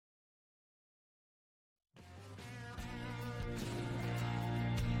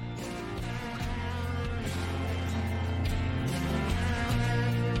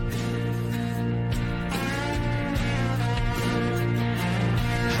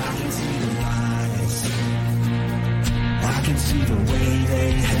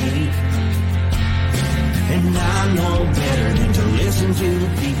they hate. And I know better than to listen to the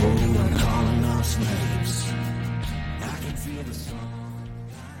people who are calling us slaves. I can feel the sunlight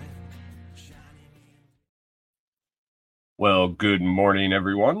shining. Well, good morning,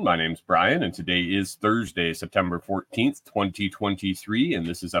 everyone. My name's Brian, and today is Thursday, September 14th, 2023, and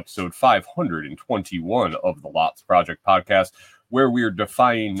this is episode 521 of the Lots Project podcast, where we are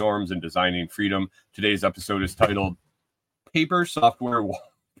defying norms and designing freedom. Today's episode is titled Paper, Software,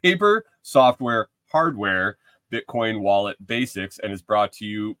 Hardware, Bitcoin Wallet Basics, and is brought to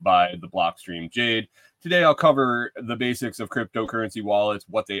you by the Blockstream Jade. Today, I'll cover the basics of cryptocurrency wallets,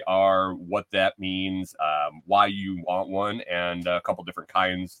 what they are, what that means, why you want one, and a couple different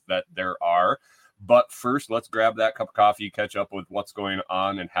kinds that there are. But first, let's grab that cup of coffee, catch up with what's going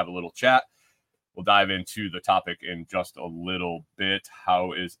on, and have a little chat. We'll dive into the topic in just a little bit.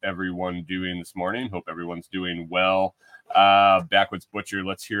 How is everyone doing this morning? Hope everyone's doing well. Backwoods Butcher,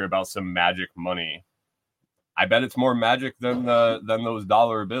 let's hear about some magic money. I bet it's more magic than those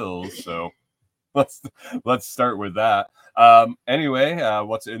dollar bills. So let's start with that. Anyway,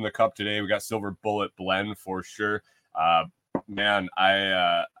 what's in the cup today? We got Silver Bullet Blend for sure. Man,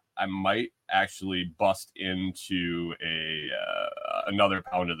 I might actually bust into another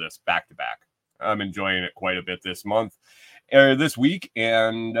pound of this back to back. I'm enjoying it quite a bit this week,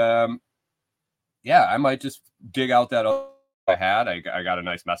 and I might just dig out that I had. I got a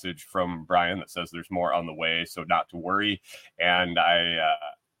nice message from Brian that says there's more on the way, so not to worry. And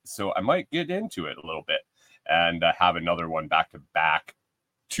so I might get into it a little bit and have another one back to back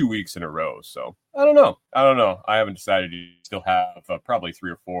 2 weeks in a row. So I don't know. I haven't decided. You still have probably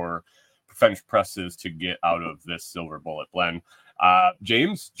 3 or 4 French presses to get out of this Silver Bullet Blend.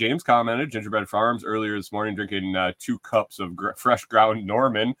 James commented, Gingerbread Farms, earlier this morning, drinking 2 cups of fresh ground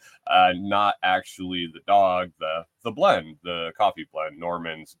Norman, not actually the dog, the blend, the coffee blend,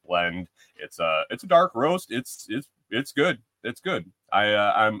 Norman's blend. It's a dark roast. It's good. It's good.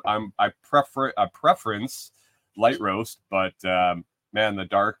 I preference light roast, but man, the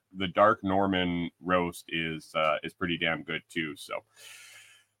dark Norman roast is pretty damn good too. So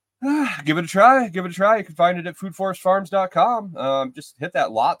give it a try. You can find it at foodforestfarms.com. Just hit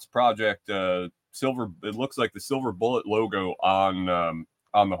that Lots Project silver. It looks like the Silver Bullet logo on the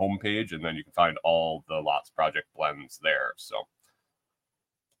homepage, and then you can find all the Lots Project blends there. So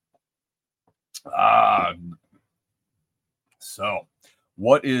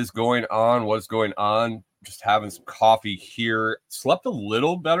what is going on? Just having some coffee here. Slept a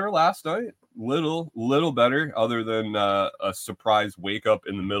little better last night. Little better, other than a surprise wake up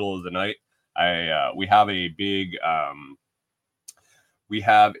in the middle of the night. We have a big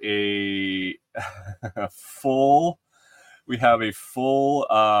full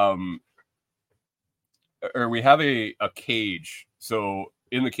cage. So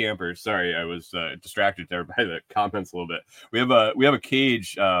in the camper, sorry, I was distracted there by the comments a little bit. We have a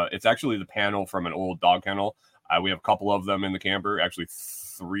cage. It's actually the panel from an old dog kennel. We have a couple of them in the camper, actually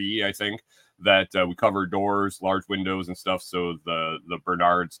 3, I think, that we cover doors, large windows and stuff, so the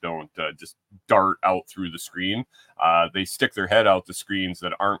Bernards don't just dart out through the screen. They stick their head out the screens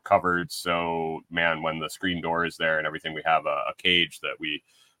that aren't covered. So, man, when the screen door is there and everything, we have a cage that we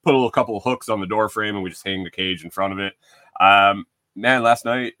put a couple of hooks on the door frame, and we just hang the cage in front of it. Man, last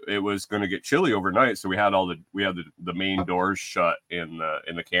night it was going to get chilly overnight, so we had the main doors shut in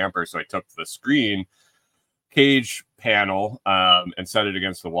the camper. So I took the screen cage panel and set it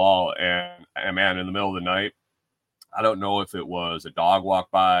against the wall, and man, in the middle of the night, I don't know if it was a dog walk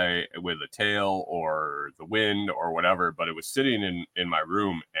by with a tail or the wind or whatever, but it was sitting in my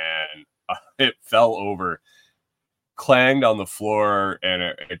room, and it fell over, clanged on the floor, and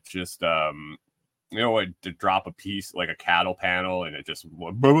it just to drop a piece like a cattle panel, and it just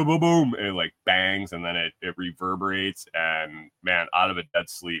boom, boom, boom, boom, and it like bangs, and then it reverberates, and man, out of a dead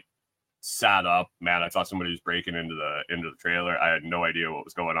sleep, sat up, man, I thought somebody was breaking into the trailer. I had no idea what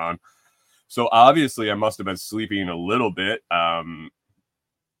was going on. So obviously I must have been sleeping a little bit. Took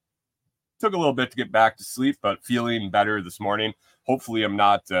a little bit to get back to sleep, but feeling better this morning. Hopefully I'm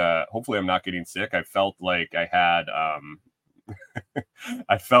not getting sick. I felt like I had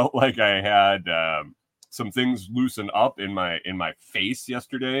some things loosen up in my face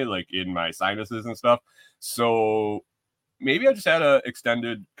yesterday, like in my sinuses and stuff. So maybe I just had a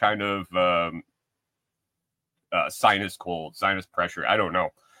extended kind of sinus cold, sinus pressure. I don't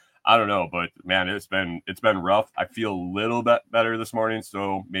know, but man, it's been rough. I feel a little bit better this morning,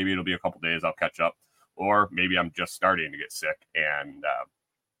 so maybe it'll be a couple days. I'll catch up, or maybe I'm just starting to get sick, and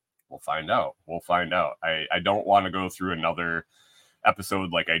we'll find out. I don't want to go through another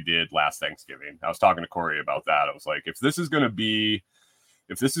episode like I did last Thanksgiving. I was talking to Corey about that. I was like, if this is going to be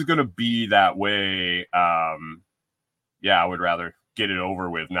if this is going to be that way, I would rather get it over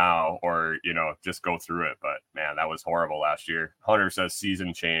with now, or, just go through it. But man, that was horrible last year. Hunter says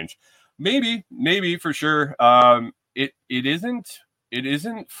season change. Maybe for sure. It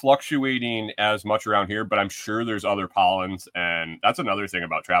isn't fluctuating as much around here, but I'm sure there's other pollens. And that's another thing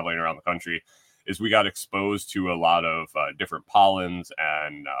about traveling around the country, is we got exposed to a lot of different pollens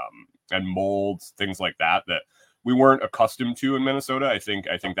and molds, things like that we weren't accustomed to in Minnesota. I think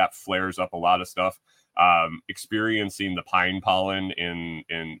that flares up a lot of stuff. Experiencing the pine pollen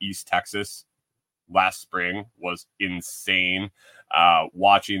in East Texas last spring was insane.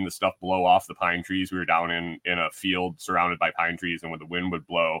 Watching the stuff blow off the pine trees. We were down in a field surrounded by pine trees, and when the wind would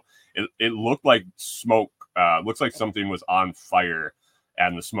blow, it looked like smoke. Looks like something was on fire,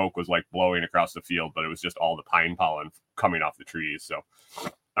 and the smoke was like blowing across the field, but it was just all the pine pollen coming off the trees. So,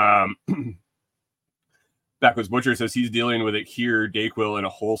 Backwoods Butcher says he's dealing with it here, Dayquil in a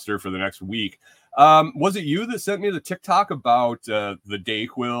holster for the next week. Was it you that sent me the TikTok about the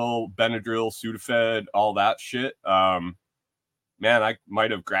Dayquil, Benadryl, Sudafed, all that shit? Man, I might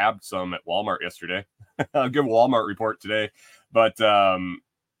have grabbed some at Walmart yesterday. I'll give a Walmart report today, but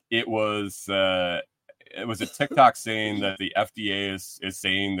it was a TikTok saying that the FDA is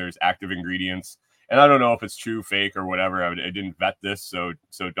saying there's active ingredients, and I don't know if it's true, fake, or whatever. I didn't vet this, so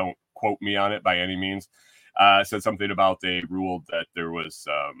don't quote me on it by any means. Said something about they ruled that there was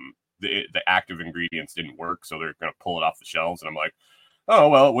the active ingredients didn't work, so they're going to pull it off the shelves. And I'm like, oh,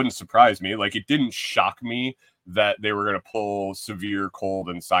 well, it wouldn't surprise me. Like, it didn't shock me that they were going to pull severe cold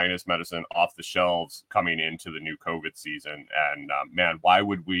and sinus medicine off the shelves coming into the new COVID season. And man, why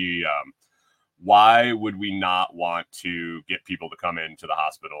would we not want to get people to come into the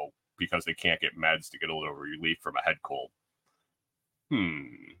hospital because they can't get meds to get a little relief from a head cold?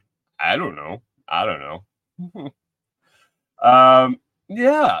 I don't know.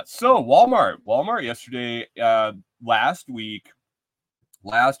 Yeah. So Walmart yesterday, last week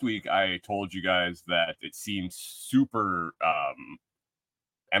I told you guys that it seemed super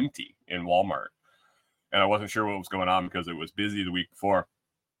empty in Walmart, and I wasn't sure what was going on because it was busy the week before.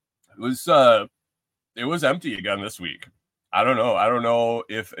 It was empty again this week. I don't know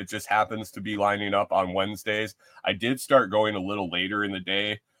if it just happens to be lining up on Wednesdays. I did start going a little later in the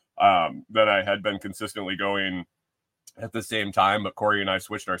day that I had been consistently going at the same time, but Corey and I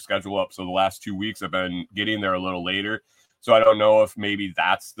switched our schedule up. So the last 2 weeks I've been getting there a little later. So I don't know if maybe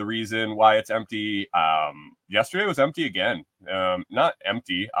that's the reason why it's empty. Yesterday was empty again. Not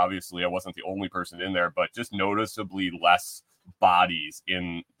empty, obviously. I wasn't the only person in there, but just noticeably less bodies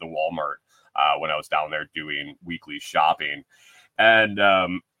in the Walmart when I was down there doing weekly shopping. And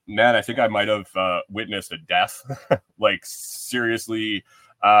man, I think I might have witnessed a death. Like, seriously.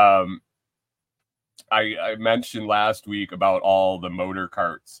 I mentioned last week about all the motor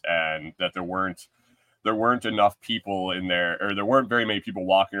carts and that there weren't enough people in there, or there weren't very many people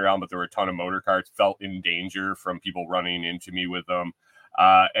walking around, but there were a ton of motor carts. Felt in danger from people running into me with them.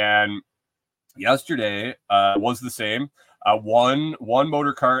 And yesterday was the same. One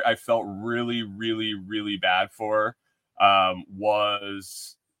motor cart I felt really, really, really bad for. It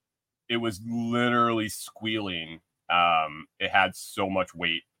was literally squealing. It had so much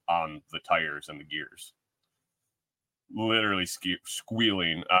weight on the tires and the gears, literally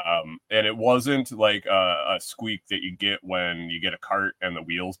squealing. And it wasn't like a squeak that you get when you get a cart and the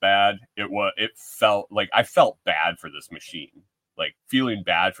wheel's bad. It felt like I felt bad for this machine. Like, feeling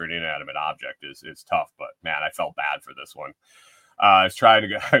bad for an inanimate object is tough, but man, I felt bad for this one. I was trying to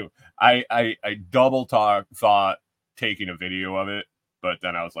go. I double thought taking a video of it, but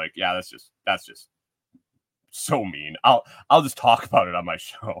then I was like, yeah, that's just so mean. I'll just talk about it on my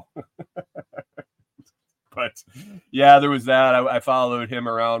show. But yeah, there was that. I followed him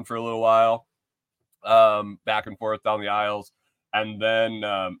around for a little while, back and forth down the aisles. And then,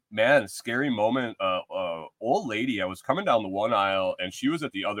 man, scary moment. Old lady, I was coming down the one aisle and she was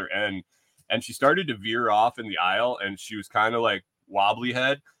at the other end, and she started to veer off in the aisle, and she was kind of like wobbly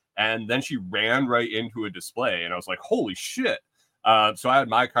head. And then she ran right into a display, and I was like, holy shit. So I had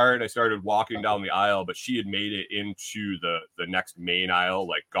my cart. I started walking down the aisle, but she had made it into the next main aisle,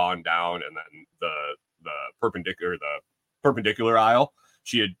 like gone down, and then the perpendicular aisle.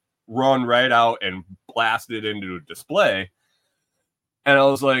 She had run right out and blasted into a display. And I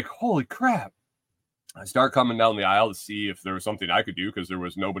was like, holy crap. I start coming down the aisle to see if there was something I could do, because there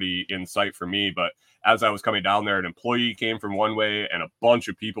was nobody in sight for me. But as I was coming down there, an employee came from one way and a bunch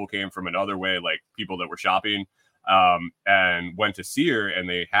of people came from another way, like people that were shopping, and went to see her, and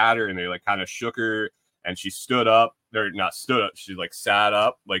they had her and they like kind of shook her, and she stood up. They're not stood up. She like sat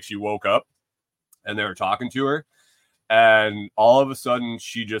up, like she woke up, and they were talking to her. and all of a sudden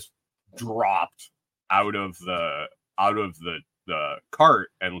she just dropped out of the cart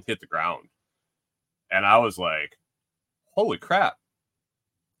and hit the ground. And I was like, holy crap.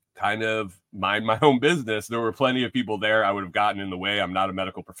 Kind of mind my own business. There were plenty of people there. I would have gotten in the way. I'm not a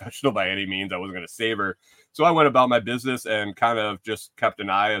medical professional by any means. I wasn't going to save her. So I went about my business and kind of just kept an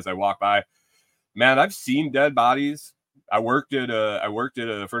eye as I walked by. Man, I've seen dead bodies. I worked at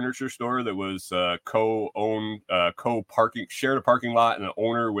a furniture store that was shared a parking lot and an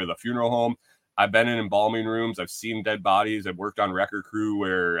owner with a funeral home. I've been in embalming rooms. I've seen dead bodies. I've worked on wrecker crew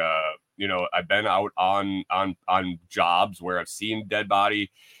where I've been out on jobs where I've seen dead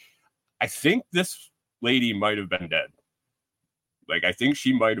body. I think this lady might have been dead. Like, I think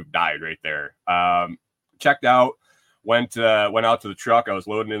she might have died right there. Checked out, went out to the truck. I was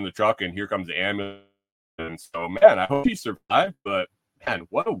loading in the truck, and here comes the ambulance. And so, man, I hope he survived. But man,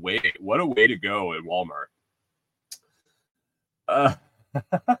 what a way to go at Walmart.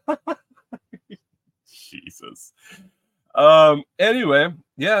 Jesus. Anyway,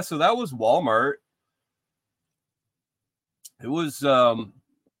 yeah. So that was Walmart. It was an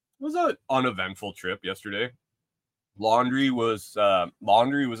uneventful trip yesterday. Laundry was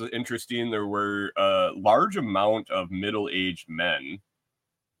interesting. There were a large amount of middle-aged men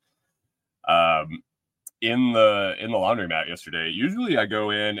in the laundromat yesterday. Usually I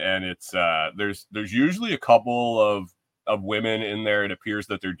go in and it's there's usually a couple of women in there. It appears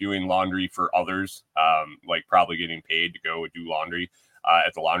that they're doing laundry for others, like probably getting paid to go do laundry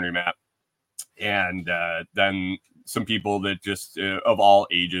at the laundromat. And then some people that just of all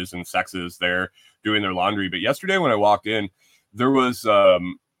ages and sexes there doing their laundry. But yesterday when I walked in, there was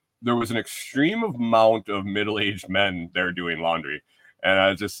an extreme amount of middle-aged men there doing laundry. And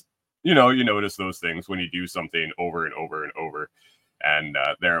I just, you notice those things when you do something over and over and over. And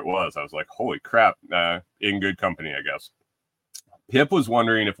there it was. I was like, holy crap, in good company, I guess. Pip was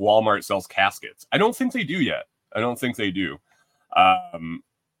wondering if Walmart sells caskets. I don't think they do yet. I don't think they do.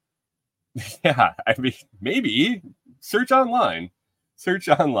 Yeah, I mean, maybe. Search online.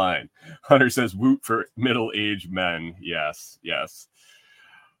 Hunter says, woot for middle-aged men. Yes.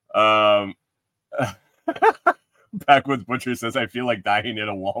 Backwoods Butcher says, I feel like dying in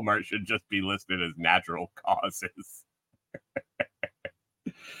a Walmart should just be listed as natural causes.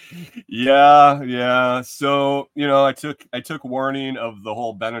 Yeah. So, I took warning of the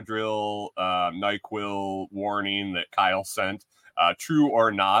whole Benadryl, NyQuil warning that Kyle sent. True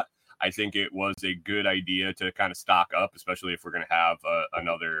or not, I think it was a good idea to kind of stock up, especially if we're going to have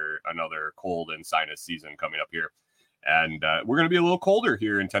another cold and sinus season coming up here. And we're going to be a little colder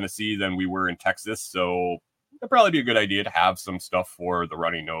here in Tennessee than we were in Texas. So it'd probably be a good idea to have some stuff for the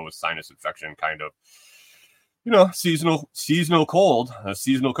runny nose, sinus infection, kind of, seasonal cold,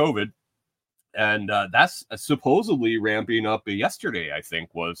 seasonal COVID. And that's supposedly ramping up. Yesterday, I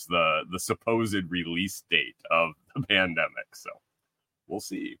think, was the supposed release date of the pandemic. So we'll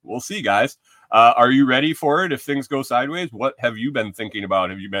see, guys. Are you ready for it if things go sideways? What have you been thinking about?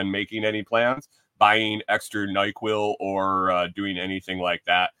 Have you been making any plans, buying extra NyQuil or doing anything like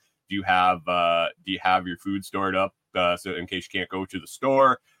that? Do you have your food stored up so in case you can't go to the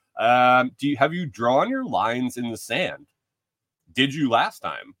store? Have you drawn your lines in the sand? Did you last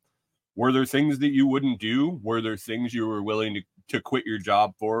time? Were there things that you wouldn't do? Were there things you were willing to quit your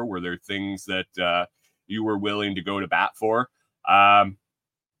job for? Were there things that you were willing to go to bat for? I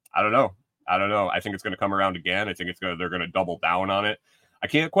don't know. I think it's going to come around again. I think they're going to double down on it. I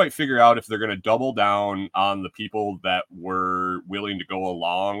can't quite figure out if they're going to double down on the people that were willing to go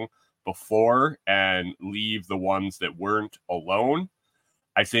along before and leave the ones that weren't alone.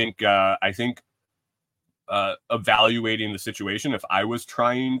 I think evaluating the situation, if I was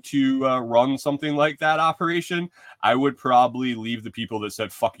trying to run something like that operation, I would probably leave the people that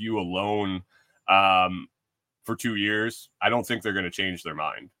said fuck you alone for 2 years. I don't think they're going to change their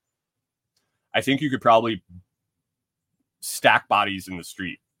mind. I think you could probably stack bodies in the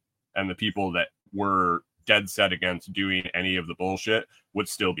street, and the people that were dead set against doing any of the bullshit would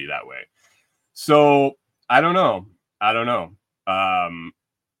still be that way. So I don't know.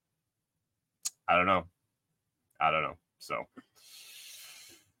 So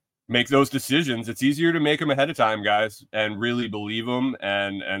make those decisions. It's easier to make them ahead of time, guys, and really believe them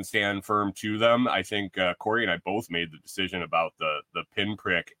and stand firm to them. I think Corey and I both made the decision about the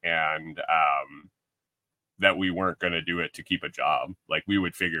pinprick and that we weren't going to do it to keep a job. Like, we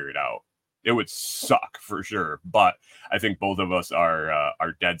would figure it out. It would suck for sure, but I think both of us are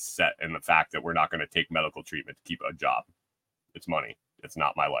dead set in the fact that we're not going to take medical treatment to keep a job. It's money. It's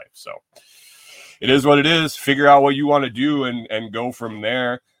not my life. So it is what it is. Figure out what you want to do and go from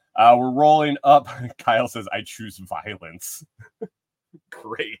there. We're rolling up. Kyle says, I choose violence.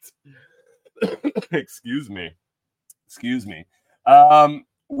 Great. Excuse me.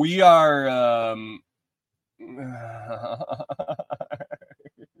 We are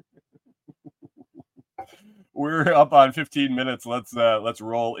we're up on 15 minutes. Let's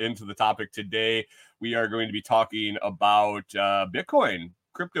roll into the topic today. We are going to be talking about Bitcoin,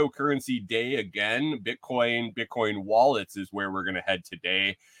 cryptocurrency day again. Bitcoin wallets is where we're going to head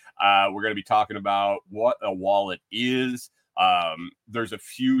today. We're going to be talking about what a wallet is. There's a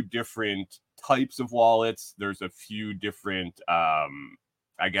few different types of wallets. There's a few different, a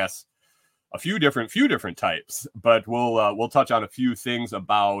few different types, but we'll touch on a few things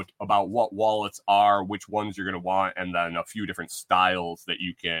about what wallets are, which ones you're going to want, and then a few different styles that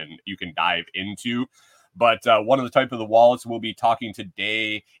you can dive into. But one of the type of the wallets we'll be talking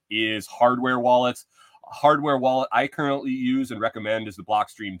today is hardware wallets. A hardware wallet I currently use and recommend is the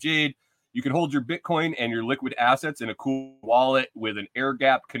Blockstream Jade. You can hold your Bitcoin and your liquid assets in a cool wallet with an air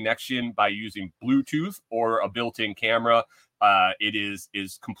gap connection by using Bluetooth or a built-in camera. It is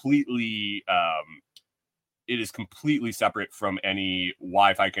completely separate from any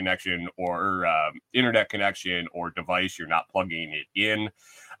Wi-Fi connection or internet connection or device. You're not plugging it in.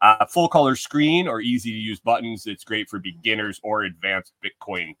 Full color screen or easy to use buttons. It's great for beginners or advanced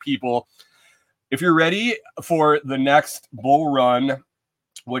Bitcoin people. If you're ready for the next bull run,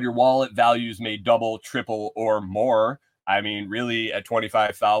 when your wallet values may double, triple, or more. I mean, really, at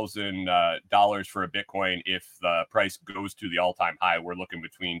 $25,000 for a Bitcoin, if the price goes to the all-time high, we're looking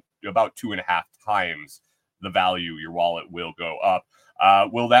between about 2.5 times the value your wallet will go up.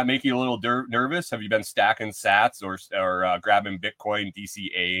 Will that make you a little nervous? Have you been stacking sats or grabbing Bitcoin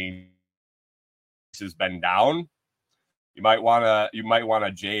DCA has been down? You might want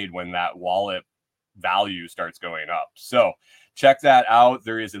to Jade when that wallet value starts going up. So check that out.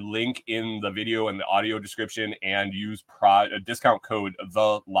 There is a link in the video and the audio description, and use a discount code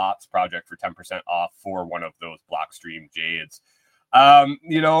TheLots Project for 10% off for one of those Blockstream Jades.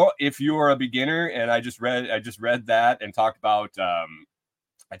 If you are a beginner, and I just read that and talked about a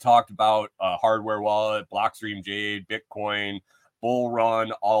hardware wallet, Blockstream Jade, Bitcoin, Bull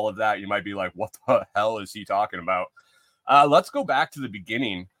Run, all of that, you might be like, what the hell is he talking about? Let's go back to the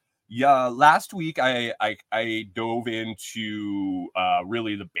beginning. Yeah, last week I dove into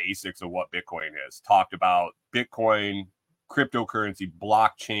really the basics of what Bitcoin is. Talked about Bitcoin, cryptocurrency,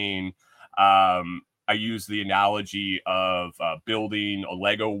 blockchain. I used the analogy of building a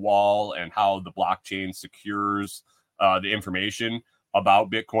Lego wall and how the blockchain secures the information about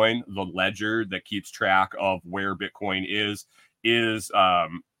Bitcoin. The ledger that keeps track of where Bitcoin is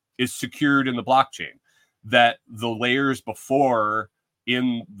secured in the blockchain. That the layers before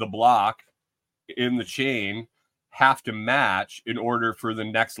in the block, in the chain, have to match in order for the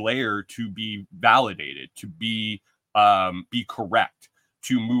next layer to be validated, to be correct,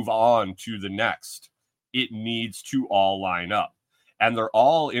 to move on to the next. It needs to all line up, and they're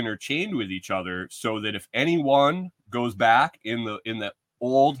all interchained with each other, so that if anyone goes back in the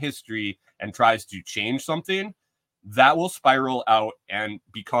old history and tries to change something, that will spiral out and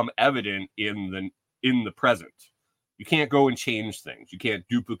become evident in the present. You can't go and change things. You can't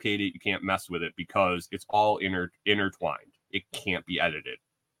duplicate it. You can't mess with it because it's all intertwined. It can't be edited.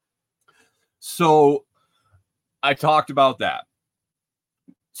 So I talked about that.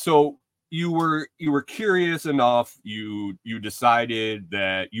 So you were curious enough. You decided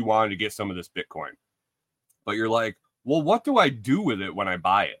that you wanted to get some of this Bitcoin, but you're like, well, what do I do with it when I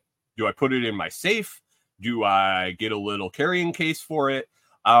buy it? Do I put it in my safe? Do I get a little carrying case for it?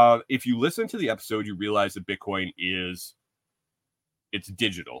 If you listen to the episode, you realize that Bitcoin it's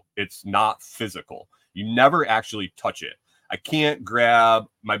digital. It's not physical. You never actually touch it. I can't grab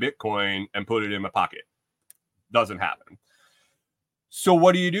my Bitcoin and put it in my pocket. Doesn't happen. So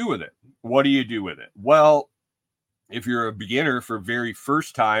what do you do with it? Well, if you're a beginner for very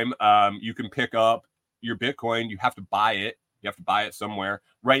first time, you can pick up your Bitcoin. You have to buy it. You have to buy it somewhere.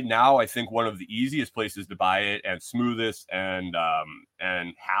 Right now, I think one of the easiest places to buy it and smoothest and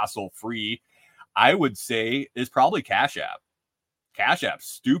hassle-free, I would say, is probably Cash App. Cash App's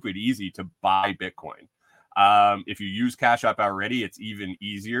stupid easy to buy Bitcoin. If you use Cash App already, it's even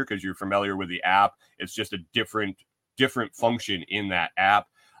easier because you're familiar with the app. It's just a different function in that app.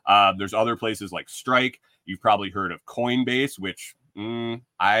 There's other places like Strike. You've probably heard of Coinbase, which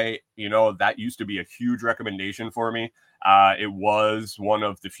that used to be a huge recommendation for me. It was one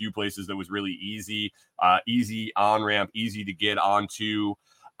of the few places that was really easy on-ramp, easy to get onto.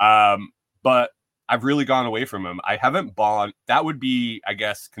 But I've really gone away from them. I haven't bought, that would be, I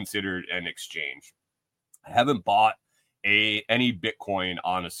guess, considered an exchange. I haven't bought any Bitcoin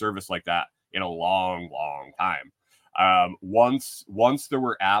on a service like that in a long time. Once there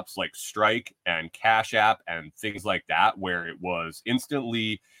were apps like Strike and Cash App and things like that, where it was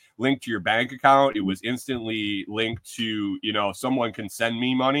instantly linked to your bank account, it was instantly linked to, someone can send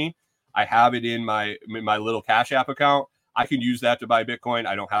me money. I have it in my little Cash App account. I can use that to buy Bitcoin.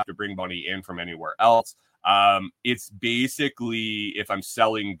 I don't have to bring money in from anywhere else. It's basically, if I'm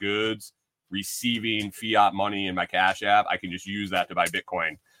selling goods, receiving fiat money in my Cash App, I can just use that to buy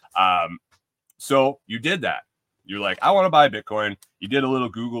Bitcoin. So you did that. You're like, I want to buy Bitcoin. You did a little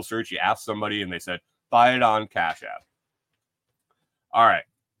Google search. You asked somebody and they said, buy it on Cash App. All right.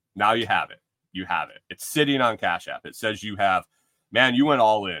 Now you have it. You have it. It's sitting on Cash App. It says you have, man, you went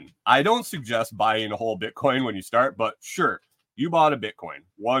all in. I don't suggest buying a whole Bitcoin when you start, but sure, you bought a Bitcoin,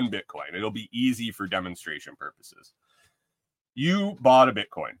 one Bitcoin. It'll be easy for demonstration purposes. You bought a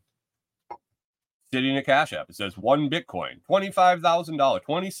Bitcoin. Sitting in a Cash App. It says one Bitcoin, $25,000,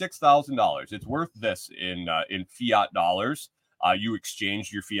 $26,000. It's worth this in fiat dollars. You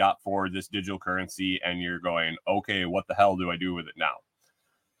exchanged your fiat for this digital currency and you're going, okay, what the hell do I do with it now?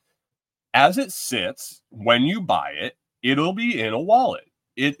 As it sits, when you buy it, it'll be in a wallet.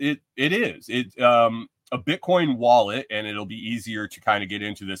 It is. A Bitcoin wallet, and it'll be easier to kind of get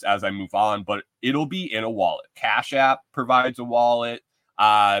into this as I move on, but it'll be in a wallet. Cash App provides a wallet.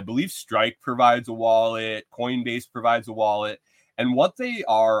 I believe Strike provides a wallet. Coinbase provides a wallet. And what they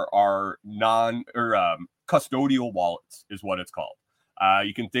are custodial wallets is what it's called.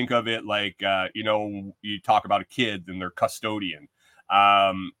 You can think of it like, you talk about a kid and they're custodian.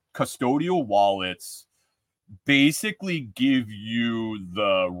 Custodial wallets basically give you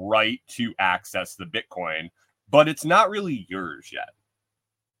the right to access the Bitcoin, but it's not really yours yet.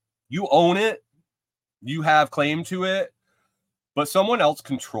 You own it. You have claim to it, but someone else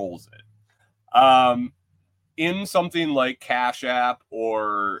controls it. In something like Cash App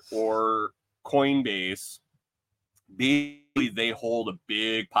or Coinbase, basically they hold a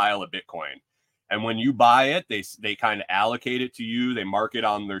big pile of Bitcoin. And when you buy it, they kind of allocate it to you. They mark it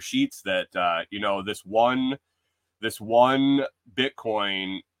on their sheets that, this one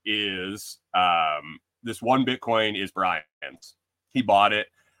Bitcoin is Brian's. He bought it.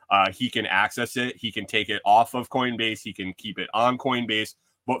 He can access it. He can take it off of Coinbase. He can keep it on Coinbase.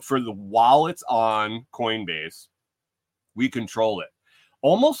 But for the wallets on Coinbase, we control it.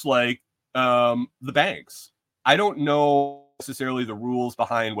 Almost like the banks. I don't know necessarily the rules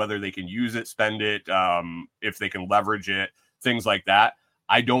behind whether they can use it, spend it, if they can leverage it, things like that.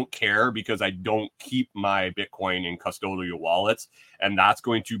 I don't care because I don't keep my Bitcoin in custodial wallets. And that's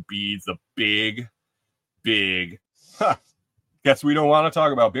going to be the big guess we don't want to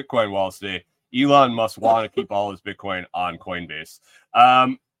talk about Bitcoin wallets today. Elon must want to keep all his Bitcoin on Coinbase.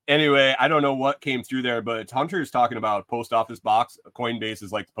 Anyway, I don't know what came through there, but Hunter is talking about post office box. Coinbase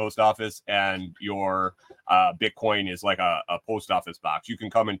is like the post office, and your Bitcoin is like a post office box. You can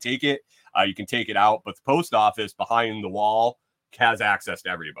come and take it. You can take it out, but the post office behind the wall has access to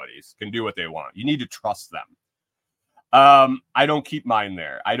everybody's, can do what they want. You need to trust them. I don't keep mine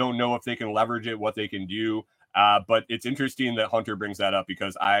there. I don't know if they can leverage it, what they can do. But it's interesting that Hunter brings that up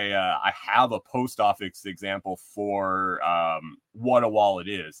because I have a post office example for what a wallet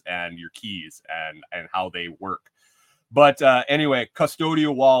is and your keys and how they work. But anyway,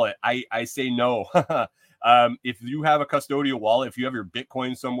 custodial wallet, I say no. If you have a custodial wallet, if you have your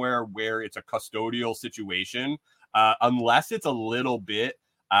Bitcoin somewhere where it's a custodial situation, unless it's a little bit,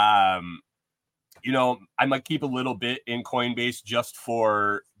 I might keep a little bit in Coinbase just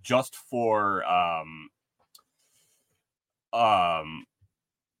for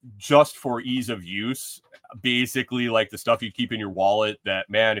ease of use. Basically, like the stuff you keep in your wallet that,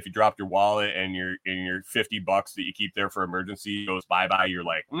 man, if you dropped your wallet and your $50 that you keep there for emergency goes bye-bye, you're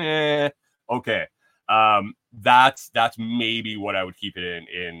like, nah, okay. That's maybe what I would keep it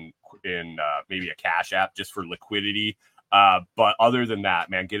in maybe a Cash App just for liquidity. But other than that,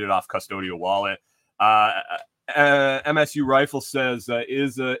 man, get it off custodial wallet. MSU Rifle says,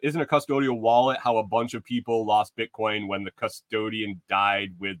 isn't a custodial wallet how a bunch of people lost Bitcoin when the custodian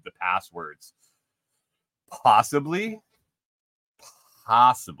died with the passwords? Possibly.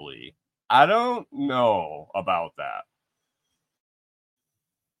 I don't know about that.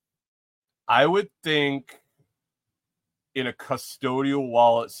 I would think in a custodial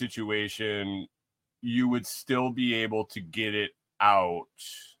wallet situation, you would still be able to get it out.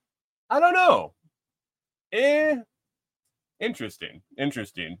 I don't know. Interesting.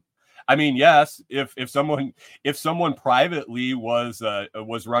 I mean, yes, if someone privately was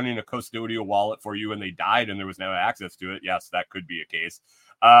running a custodial wallet for you and they died and there was no access to it, yes, that could be a case.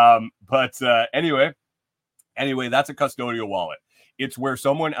 But anyway, Anyway, that's a custodial wallet. It's where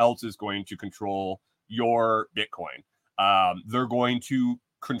someone else is going to control your Bitcoin. They're going to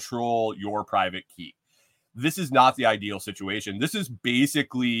control your private key. This is not the ideal situation. This is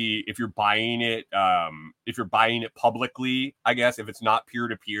basically if you're buying it publicly, I guess, if it's not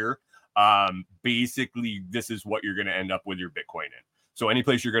peer-to-peer, basically this is what you're going to end up with your Bitcoin in. So any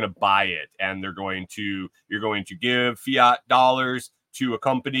place you're going to buy it, and you're going to give fiat dollars to a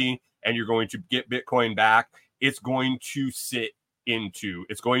company, and you're going to get Bitcoin back. It's going to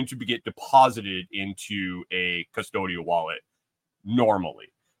get deposited into a custodial wallet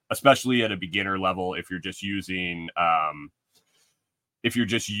normally, especially at a beginner level. If you're just using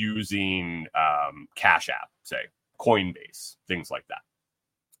Cash App, say Coinbase, things like that.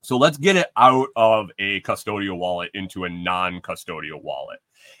 So let's get it out of a custodial wallet into a non-custodial wallet.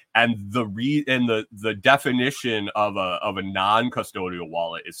 And the definition of a non-custodial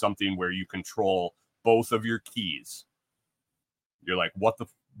wallet is something where you control both of your keys. You're like, what the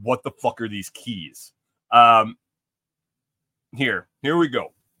fuck are these keys? Here we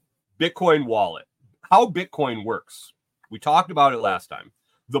go. Bitcoin wallet. How Bitcoin works. We talked about it last time.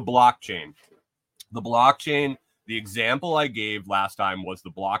 The blockchain. The example I gave last time was the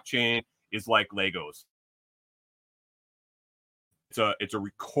blockchain is like Legos. It's a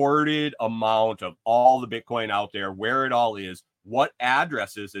recorded amount of all the Bitcoin out there, where it all is, what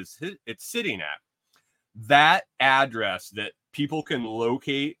addresses it's sitting at. That address that people can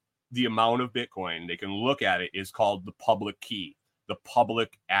locate the amount of Bitcoin, they can look at it, is called the public key. The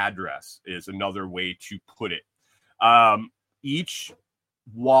public address is another way to put it. Each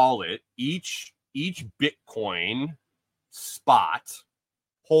wallet, each Bitcoin spot,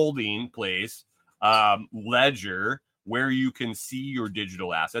 holding place, ledger, where you can see your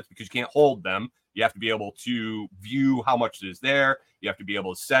digital assets, because you can't hold them. You have to be able to view how much is there. You have to be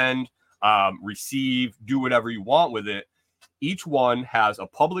able to send, receive, do whatever you want with it. Each one has a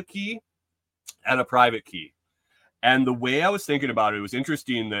public key and a private key. And the way I was thinking about it was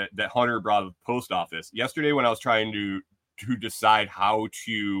interesting that Hunter brought up the post office. Yesterday, when I was trying to decide how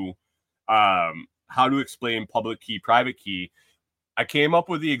to explain public key, private key, I came up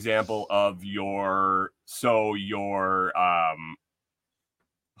with the example of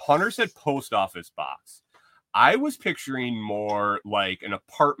Hunter said post office box. I was picturing more like an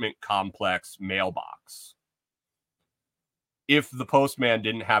apartment complex mailbox, if the postman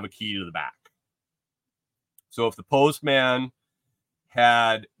didn't have a key to the back. So if the postman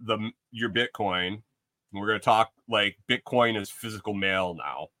had your Bitcoin, and we're going to talk like Bitcoin is physical mail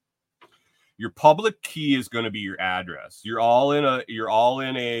now, your public key is going to be your address. You're all in a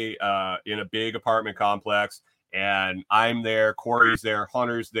big apartment complex, and I'm there, Corey's there,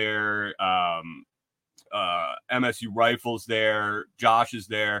 Hunter's there, MSU Rifle's there, Josh is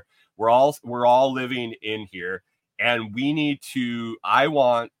there. We're all living in here, and I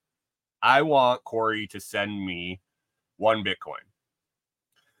want Corey to send me 1 Bitcoin.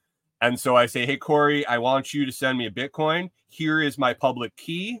 And so I say, hey, Corey, I want you to send me a Bitcoin. Here is my public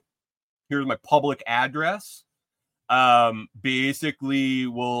key. Here's my public address. Basically,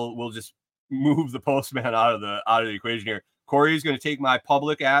 we'll just move the postman out of the equation here. Corey's going to take my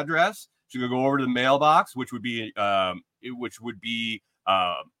public address. She's going to go over to the mailbox, which would be her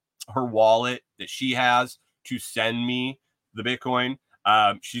wallet that she has to send me the Bitcoin.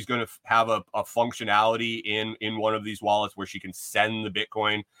 She's going to have a functionality in one of these wallets where she can send the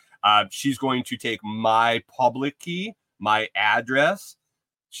Bitcoin. She's going to take my public key, my address.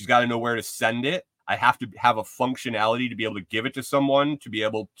 She's got to know where to send it. I have to have a functionality to be able to give it to someone to be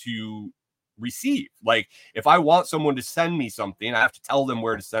able to receive. Like, if I want someone to send me something, I have to tell them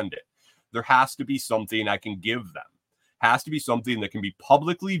where to send it. There has to be something I can give them. Has to be something that can be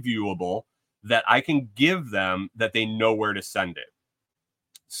publicly viewable, that I can give them, that they know where to send it.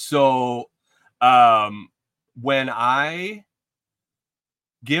 So when I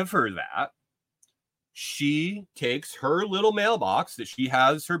give her that, she takes her little mailbox that she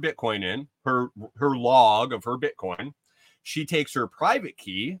has her Bitcoin in, her log of her Bitcoin. She takes her private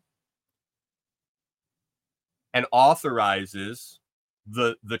key and authorizes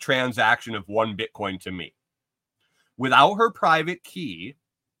the transaction of 1 Bitcoin to me. Without her private key,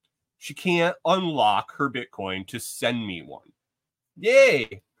 she can't unlock her Bitcoin to send me one.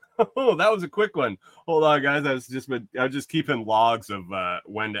 Yay! Oh, that was a quick one. Hold on, guys. I was just keeping logs of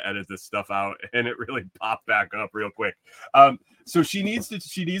when to edit this stuff out, and it really popped back up real quick. So she needs to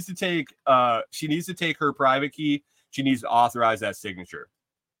take her private key. She needs to authorize that signature.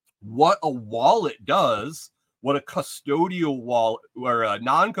 What a wallet does, what a custodial wallet or a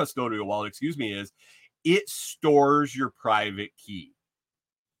non-custodial wallet, is, it stores your private key.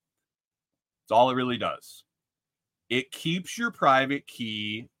 That's all it really does. it keeps your private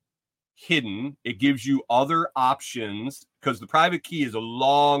key hidden. It gives you other options because the private key is a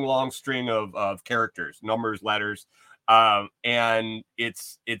long string of characters, numbers, letters, and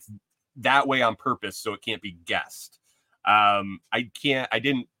it's that way on purpose so it can't be guessed. I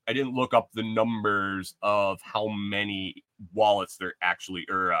didn't look up the numbers of how many wallets there actually,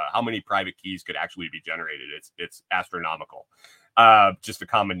 or how many private keys could actually be generated. It's astronomical. Just a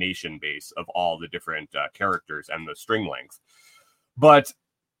combination base of all the different characters and the string length. But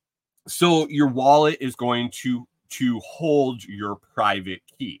so your wallet is going to hold your private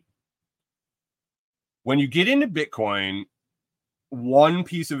key. When you get into Bitcoin, one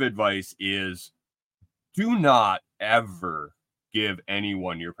piece of advice is do not ever give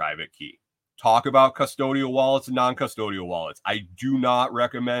anyone your private key. Talk about custodial wallets and non-custodial wallets. I do not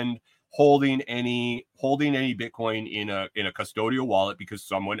recommend holding any Bitcoin in a custodial wallet because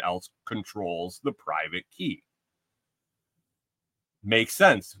someone else controls the private key. Makes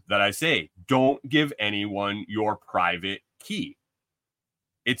sense that I say don't give anyone your private key.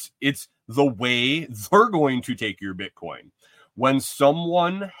 It's the way they're going to take your Bitcoin. When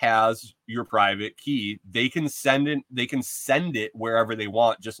someone has your private key, they can send it wherever they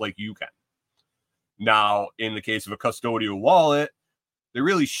want, just like you can. Now, in the case of a custodial wallet, they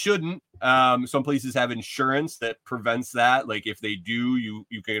really shouldn't. Some places have insurance that prevents that. Like if they do, you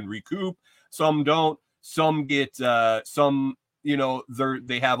can recoup. Some don't. Some get they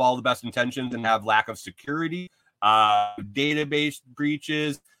have all the best intentions and have lack of security, database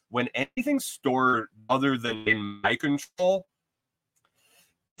breaches. When anything's stored other than in my control,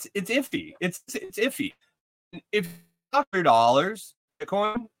 it's iffy. It's iffy. If $100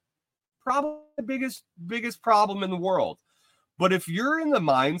 Bitcoin, probably the biggest problem in the world. But if you're in the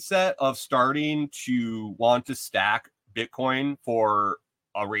mindset of starting to want to stack Bitcoin for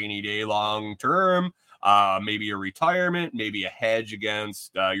a rainy day long term, maybe a retirement, maybe a hedge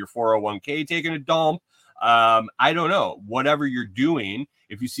against your 401k taking a dump, I don't know. Whatever you're doing,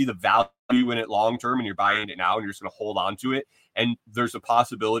 if you see the value in it long term and you're buying it now and you're just going to hold on to it, and there's a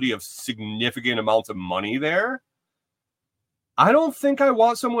possibility of significant amounts of money there, I don't think I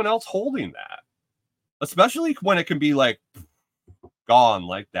want someone else holding that, especially when it can be like gone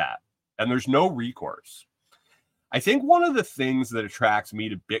like that and there's no recourse. I think one of the things that attracts me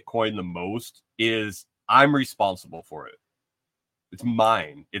to Bitcoin the most is I'm responsible for it. It's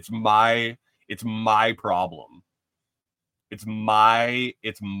mine. It's my problem. It's mine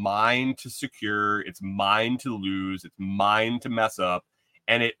to secure. It's mine to lose. It's mine to mess up.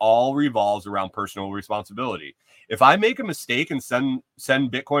 And it all revolves around personal responsibility. If I make a mistake and send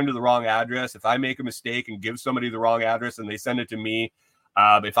Bitcoin to the wrong address, if I make a mistake and give somebody the wrong address and they send it to me,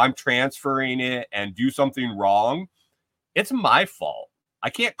 if I'm transferring it and do something wrong, it's my fault. I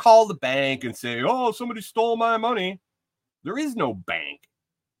can't call the bank and say, oh, somebody stole my money. There is no bank.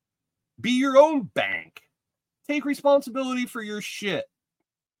 Be your own bank. Take responsibility for your shit.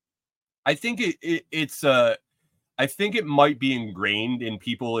 I think I think it might be ingrained in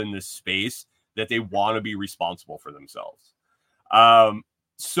people in this space that they want to be responsible for themselves.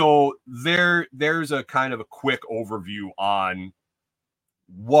 So there's a kind of a quick overview on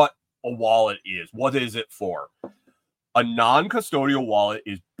what a wallet is. What is it for? A non-custodial wallet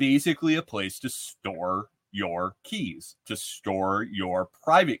is basically a place to store your keys, to store your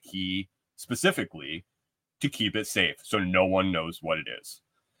private key specifically, to keep it safe so no one knows what it is.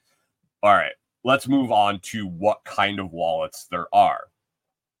 All right, let's move on to what kind of wallets there are.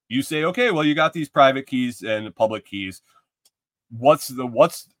 You say, okay, well, you got these private keys and public keys. What is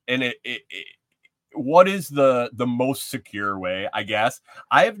the most secure way, I guess?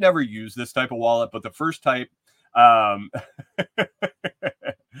 I have never used this type of wallet, but the first type,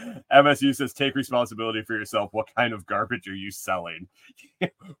 MSU says, take responsibility for yourself. What kind of garbage are you selling?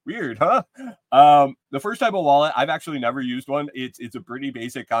 Weird, huh? The first type of wallet, I've actually never used one. It's a pretty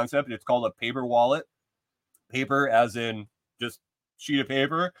basic concept. It's called a paper wallet. Paper as in just sheet of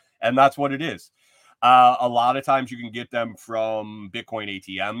paper, and that's what it is. A lot of times you can get them from Bitcoin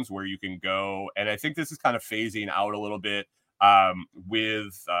ATMs where you can go, and I think this is kind of phasing out a little bit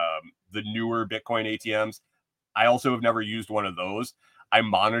with the newer Bitcoin ATMs. I also have never used one of those. I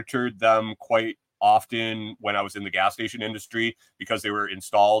monitored them quite often when I was in the gas station industry because they were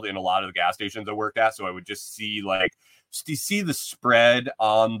installed in a lot of the gas stations I worked at. So I would just see the spread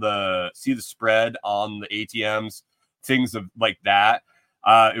on the ATMs, things of like that.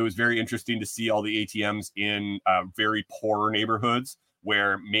 It was very interesting to see all the ATMs in very poor neighborhoods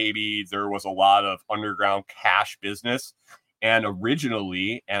where maybe there was a lot of underground cash business. And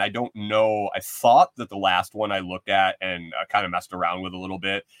originally, and I don't know, I thought that the last one I looked at and kind of messed around with a little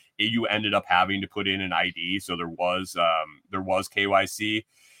bit, you ended up having to put in an ID. So there was KYC.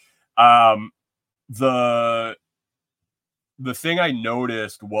 The thing I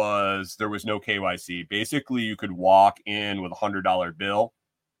noticed was there was no KYC. Basically, you could walk in with $100 bill,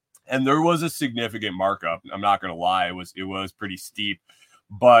 and there was a significant markup. I'm not going to lie, it was pretty steep,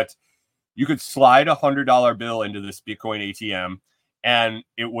 but you could slide $100 bill into this Bitcoin ATM, and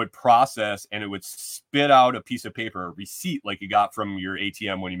it would process and it would spit out a piece of paper, a receipt like you got from your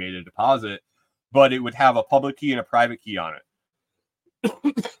ATM when you made a deposit, but it would have a public key and a private key on it.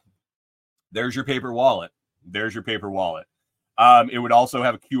 There's your paper wallet. It would also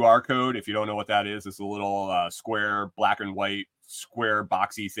have a QR code. If you don't know what that is, it's a little square, black and white, square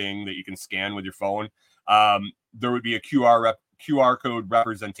boxy thing that you can scan with your phone. There would be a QR code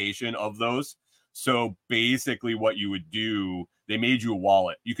representation of those. So basically what you would do, they made you a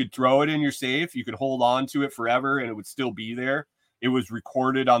wallet. You could throw it in your safe. You could hold on to it forever and it would still be there. It was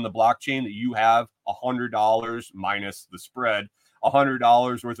recorded on the blockchain that you have $100 minus the spread,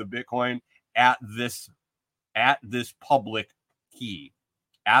 $100 worth of Bitcoin at this public key,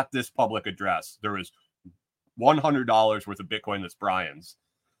 at this public address. There was $100 worth of Bitcoin that's Brian's.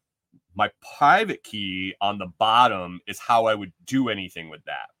 My private key on the bottom is how I would do anything with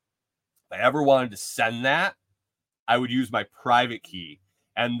that. If I ever wanted to send that, I would use my private key.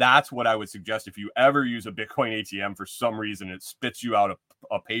 And that's what I would suggest. If you ever use a Bitcoin ATM, for some reason, it spits you out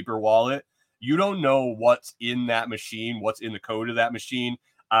a paper wallet. You don't know what's in that machine, what's in the code of that machine.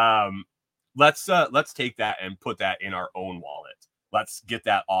 Let's take that and put that in our own wallet. Let's get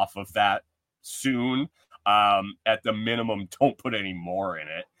that off of that soon. At the minimum, don't put any more in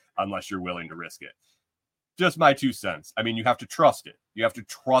it unless you're willing to risk it. Just my 2 cents. I mean, you have to trust it. You have to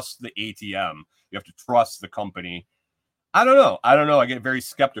trust the ATM. You have to trust the company. I don't know. I get very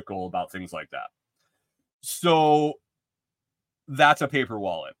skeptical about things like that. So that's a paper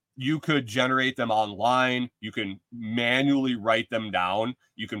wallet. You could generate them online. You can manually write them down.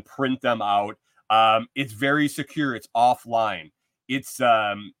 You can print them out. It's very secure. It's offline. It's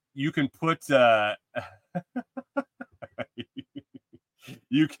you can put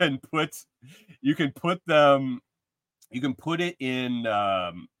you can put it in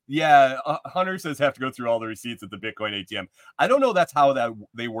Hunter says have to go through all the receipts at the Bitcoin ATM. I don't know that's how that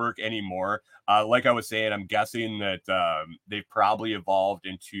they work anymore. Like I was saying, I'm guessing that they've probably evolved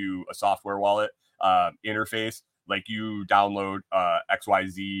into a software wallet interface. Like you download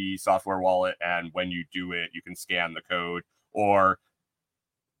XYZ software wallet, and when you do it, you can scan the code. Or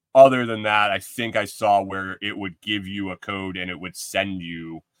other than that, I think I saw where it would give you a code and it would send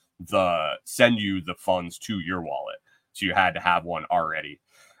you the funds to your wallet. So you had to have one already.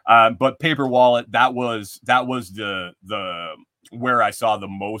 But paper wallet, that was the where I saw the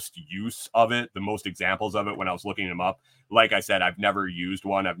most use of it, the most examples of it when I was looking them up. Like I said, I've never used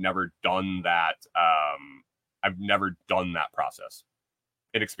one. I've never done that. I've never done that process.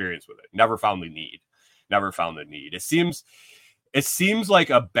 Inexperienced with it. Never found the need. It seems like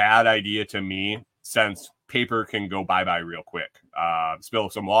a bad idea to me, since paper can go bye-bye real quick. Spill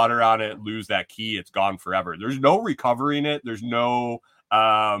some water on it, lose that key, it's gone forever. There's no recovering it. There's no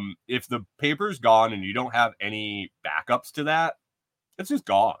if the paper's gone and you don't have any backups to that, it's just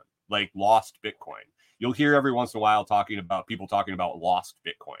gone. Like lost Bitcoin. You'll hear every once in a while people talking about lost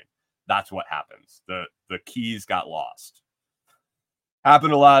Bitcoin. That's what happens. The keys got lost.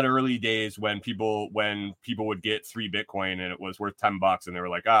 Happened a lot early days when people would get 3 Bitcoin and it was worth $10 and they were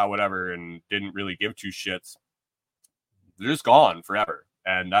like, whatever, and didn't really give 2 shits. They're just gone forever.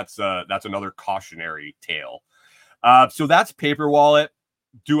 And that's another cautionary tale. So that's paper wallet.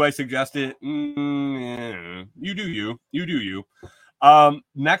 Do I suggest it? You do you.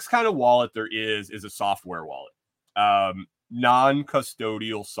 Next kind of wallet there is a software wallet.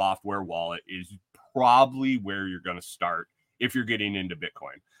 Non-custodial software wallet is probably where you're going to start if you're getting into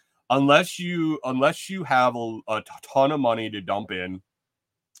Bitcoin, unless you have a ton of money to dump in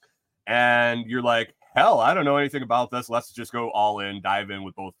and you're like, hell, I don't know anything about this. Let's just go all in, dive in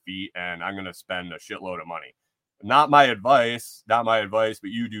with both feet. And I'm going to spend a shitload of money. Not my advice, but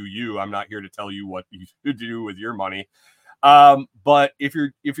you do you. I'm not here to tell you what you should do with your money. But if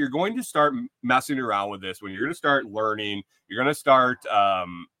you're going to start messing around with this, when you're going to start learning, you're going to start,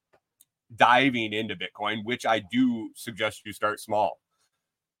 diving into Bitcoin, which I do suggest you start small.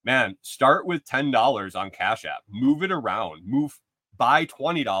 Man, start with $10 on Cash App. Move it around. Buy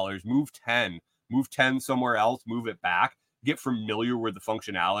 $20. Move 10 somewhere else. Move it back. Get familiar with the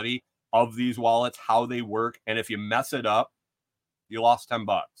functionality of these wallets, how they work. And if you mess it up, you lost $10.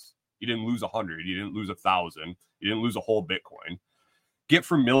 You didn't lose 100. You didn't lose 1,000. You didn't lose a whole Bitcoin. Get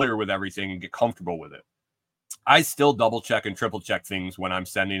familiar with everything and get comfortable with it. I still double check and triple check things when I'm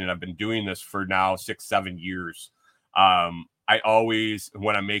sending, and I've been doing this for now 6-7 years. I always,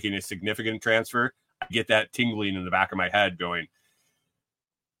 when I'm making a significant transfer, I get that tingling in the back of my head going,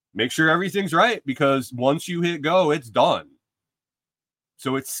 make sure everything's right, because once you hit go, it's done.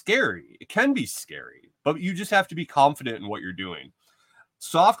 So it's scary. It can be scary, but you just have to be confident in what you're doing.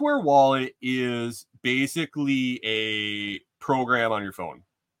 Software wallet is basically a program on your phone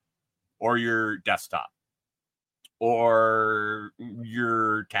or your desktop or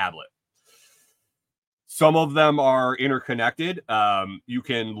your tablet. Some of them are interconnected. You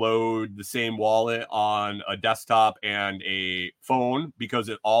can load the same wallet on a desktop and a phone, because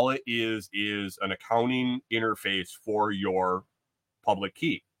all it is an accounting interface for your public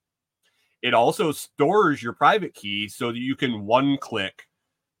key. It also stores your private key so that you can one click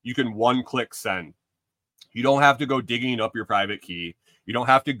send. You don't have to go digging up your private key. You don't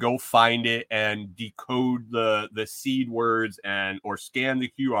have to go find it and decode the seed words or scan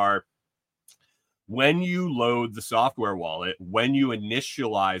the QR. When you load the software wallet, when you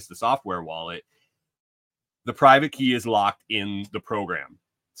initialize the software wallet, the private key is locked in the program.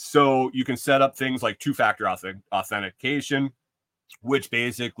 So you can set up things like two-factor authentication, which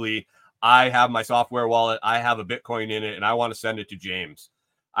basically, I have my software wallet, I have a Bitcoin in it, and I want to send it to James.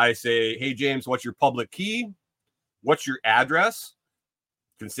 I say, hey, James, what's your public key? What's your address?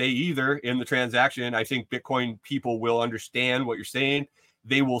 You can say either in the transaction. I think Bitcoin people will understand what you're saying.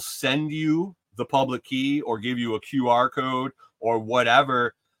 They will send you the public key or give you a QR code or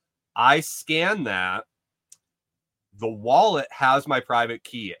whatever. I scan that. The wallet has my private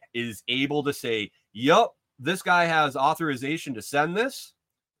key. It is able to say, yup, this guy has authorization to send this.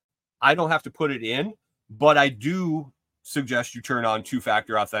 I don't have to put it in, but I do suggest you turn on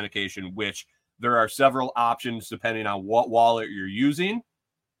two-factor authentication, which there are several options depending on what wallet you're using.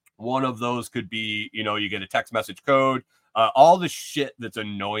 One of those could be, you get a text message code, all the shit that's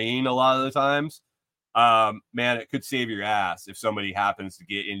annoying a lot of the times. Man, it could save your ass if somebody happens to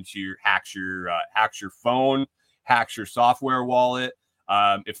get into hacks your phone, hacks your software wallet.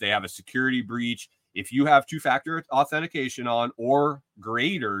 If they have a security breach, if you have two-factor authentication on or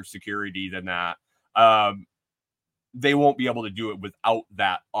greater security than that, they won't be able to do it without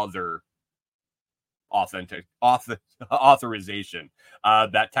that other authorization,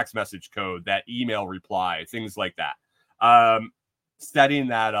 that text message code, that email reply, things like that. Setting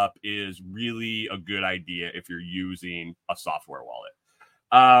that up is really a good idea if you're using a software wallet.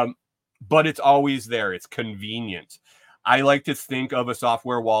 But it's always there. It's convenient. I like to think of a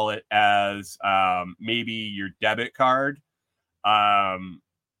software wallet as maybe your debit card.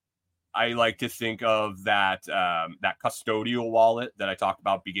 I like to think of that custodial wallet that I talked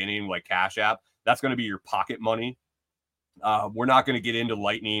about beginning, like Cash App. That's going to be your pocket money. We're not going to get into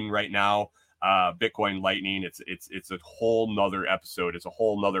Lightning right now. Bitcoin Lightning. It's a whole nother episode. It's a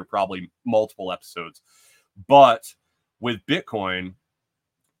whole nother, probably multiple episodes. But with Bitcoin,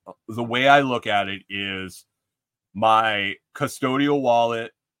 the way I look at it is my custodial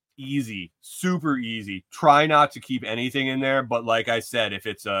wallet, easy, super easy. Try not to keep anything in there, but like I said, if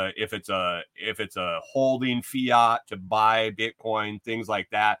it's a holding fiat to buy Bitcoin, things like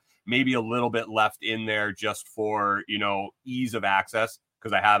that, maybe a little bit left in there just for, ease of access,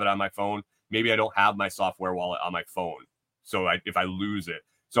 because I have it on my phone. Maybe I don't have my software wallet on my phone, so if I lose it,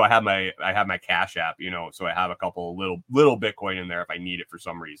 so I have my Cash App, so I have a couple little Bitcoin in there if I need it for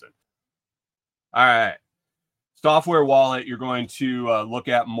some reason. All right. Software wallet, you're going to look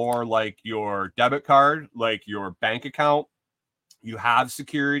at more like your debit card, like your bank account. You have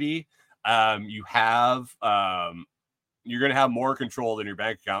security. You're going to have more control than your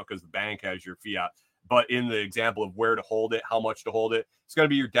bank account because the bank has your fiat. But in the example of where to hold it, how much to hold it, it's going to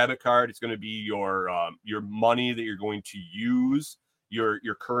be your debit card. It's going to be your money that you're going to use, your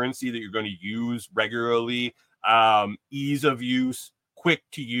currency that you're going to use regularly, ease of use, quick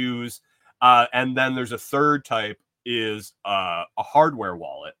to use. And then there's a third type, is a hardware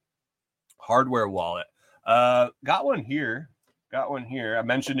wallet. Hardware wallet. Got one here. I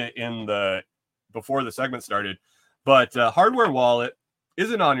mentioned it before the segment started, but hardware wallet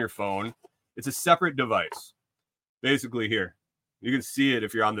isn't on your phone. It's a separate device. Basically here, you can see it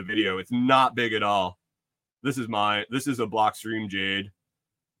if you're on the video. It's not big at all. This is a Blockstream Jade.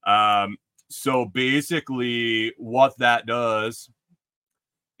 So basically what that does,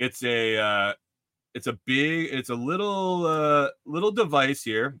 it's a little device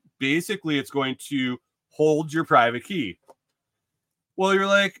here. Basically, it's going to hold your private key. Well, you're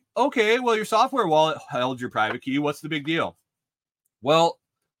like, okay, well, your software wallet held your private key. What's the big deal? Well,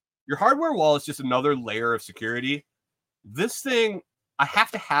 Your hardware wallet is just another layer of security. This thing, I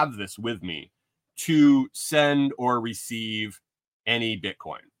have to have this with me to send or receive any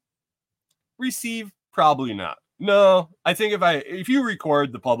Bitcoin. Receive, probably not. No, I think if you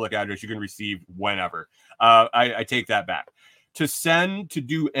record the public address, you can receive whenever. I take that back. To send, to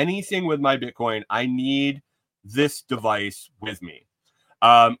do anything with my Bitcoin, I need this device with me.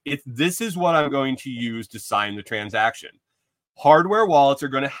 This is what I'm going to use to sign the transaction. Hardware wallets are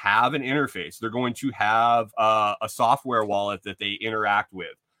going to have an interface. They're going to have a software wallet that they interact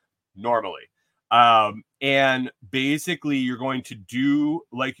with normally. And basically, you're going to do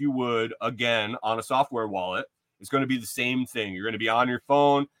like you would, again, on a software wallet. It's going to be the same thing. You're going to be on your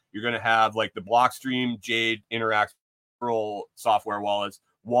phone. You're going to have like the Blockstream, Jade interacts with software wallets.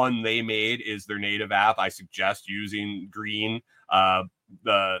 One they made is their native app. I suggest using Green,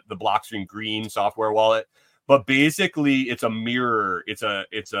 the Blockstream Green software wallet. But basically, it's a mirror. It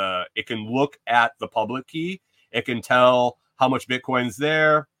can look at the public key. It can tell how much Bitcoin's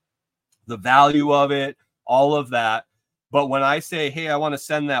there, the value of it, all of that. But when I say, hey, I want to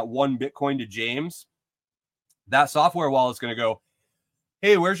send that 1 Bitcoin to James, that software wallet is going to go,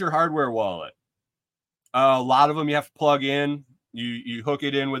 hey, where's your hardware wallet? A lot of them you have to plug in. You hook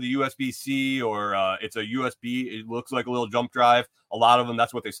it in with a USB-C or it's a USB. It looks like a little jump drive. A lot of them,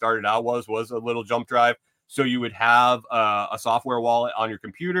 that's what they started out was a little jump drive. So you would have a software wallet on your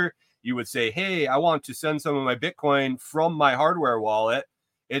computer. You would say, hey, I want to send some of my Bitcoin from my hardware wallet.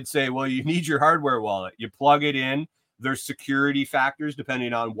 It'd say, well, you need your hardware wallet. You plug it in. There's security factors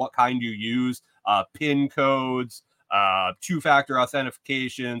depending on what kind you use, PIN codes, two-factor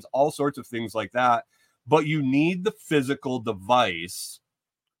authentications, all sorts of things like that. But you need the physical device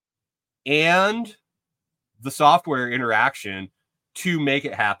and the software interaction to make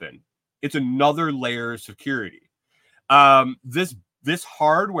it happen. It's another layer of security. This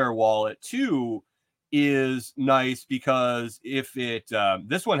hardware wallet too is nice because if it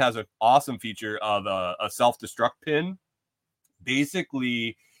this one has an awesome feature of a self-destruct pin.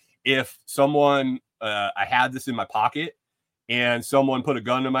 Basically, if someone I had this in my pocket and someone put a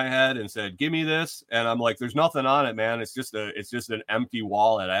gun to my head and said, give me this, and I'm like, there's nothing on it, man, it's just an empty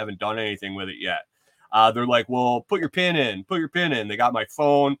wallet, I haven't done anything with it yet. They're like, well, put your pin in. They got my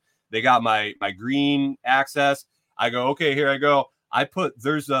phone, they got my Green access. I go, okay, here I go.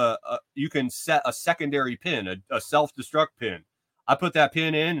 You can set a secondary pin, a self-destruct pin. I put that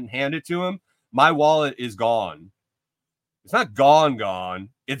pin in and hand it to him. My wallet is gone. It's not gone.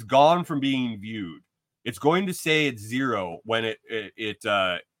 It's gone from being viewed. It's going to say it's 0 when it hits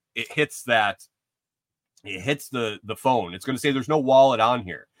that. It hits the phone. It's going to say there's no wallet on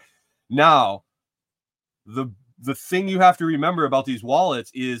here. Now, the thing you have to remember about these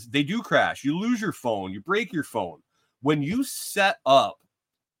wallets is they do crash. You lose your phone. You break your phone. When you set up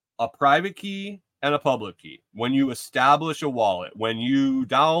a private key and a public key, when you establish a wallet, when you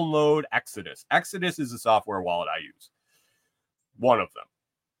download Exodus is a software wallet I use. One of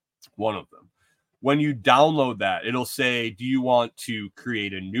them. When you download that, it'll say, do you want to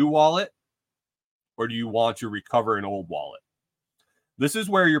create a new wallet or do you want to recover an old wallet? This is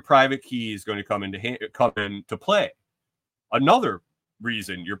where your private key is going to come into play. Another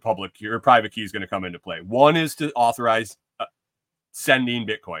reason your private key is going to come into play. One is to authorize sending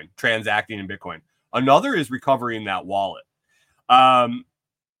Bitcoin, transacting in Bitcoin. Another is recovering that wallet.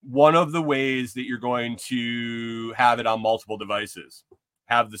 One of the ways that you're going to have it on multiple devices,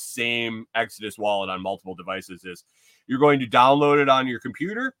 have the same Exodus wallet on multiple devices, is you're going to download it on your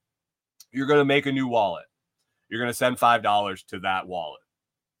computer. You're going to make a new wallet. You're going to send $5 to that wallet.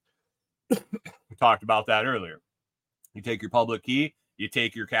 We talked about that earlier. You take your public key. You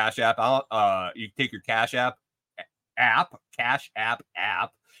take your Cash App out. You take your Cash App app,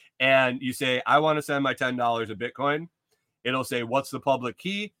 and you say, I want to send my $10 of Bitcoin. It'll say, what's the public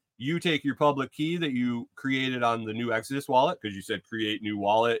key? You take your public key that you created on the new Exodus wallet, because you said create new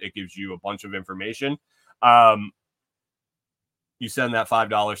wallet. It gives you a bunch of information. You send that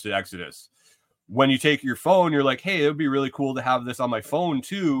 $5 to Exodus. When you take your phone, you're like, hey, it would be really cool to have this on my phone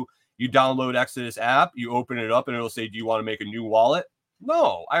too. You download Exodus app, you open it up, and it'll say, do you want to make a new wallet?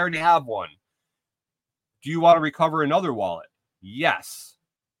 No, I already have one. Do you want to recover another wallet? Yes.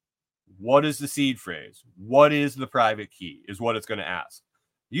 What is the seed phrase? What is the private key? Is what it's going to ask.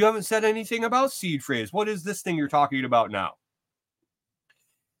 You haven't said anything about seed phrase. What is this thing you're talking about now?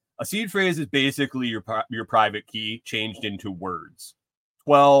 A seed phrase is basically your private key changed into words.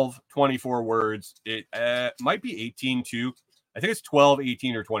 12, 24 words. It might be 18 too. I think it's 12,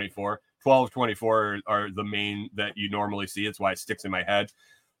 18, or 24. 12, 24 are the main that you normally see. It's why it sticks in my head.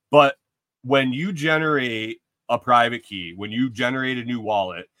 But when you generate a private key, when you generate a new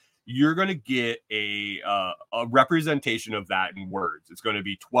wallet, you're going to get a representation of that in words. It's going to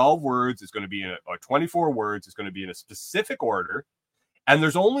be 12 words. It's going to be in 24 words. It's going to be in a specific order. And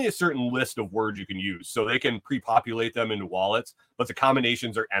there's only a certain list of words you can use. So they can pre-populate them into wallets, but the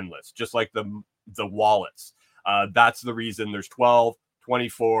combinations are endless, just like the wallets. That's the reason there's 12,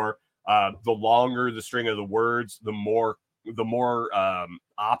 24. The longer the string of the words, the more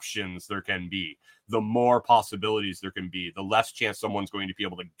options there can be, the more possibilities there can be, the less chance someone's going to be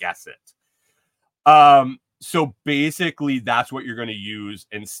able to guess it. So basically that's what you're going to use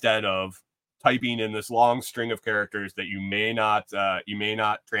instead of typing in this long string of characters that you may not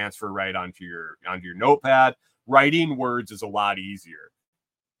transfer right onto your notepad. Writing words is a lot easier,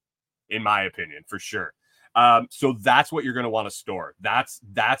 in my opinion, for sure. So that's what you're going to want to store.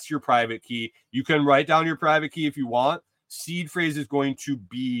 That's your private key. You can write down your private key if you want. Seed phrase is going to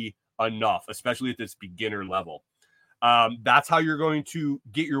be enough, especially at this beginner level. That's how you're going to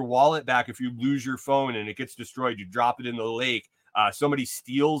get your wallet back. If you lose your phone and it gets destroyed, you drop it in the lake, somebody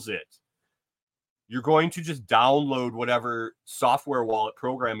steals it. You're going to just download whatever software wallet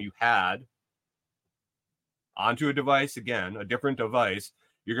program you had onto a device, again, a different device.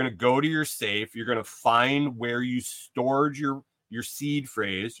 You're going to go to your safe. You're going to find where you stored your seed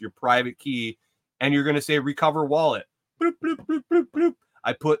phrase, your private key, and you're going to say recover wallet. Bloop, bloop, bloop, bloop, bloop.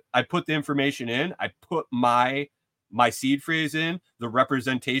 I put the information in. I put my seed phrase in, the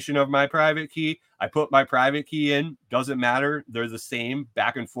representation of my private key. I put my private key in. Doesn't matter. They're the same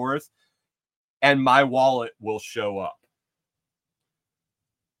back and forth. And my wallet will show up.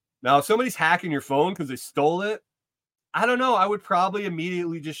 Now, if somebody's hacking your phone because they stole it, I don't know. I would probably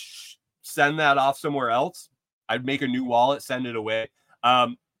immediately just send that off somewhere else. I'd make a new wallet, send it away.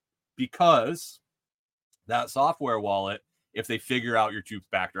 Because that software wallet, if they figure out your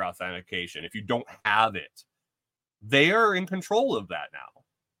two-factor authentication, if you don't have it, they are in control of that now.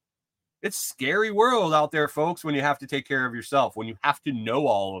 It's a scary world out there, folks, when you have to take care of yourself, when you have to know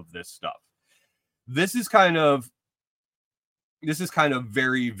all of this stuff. This is kind of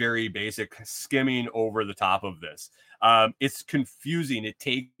very, very basic, skimming over the top of this. It's confusing. It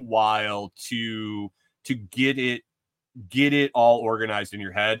takes a while to get it all organized in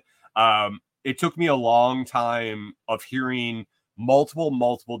your head. It took me a long time of hearing multiple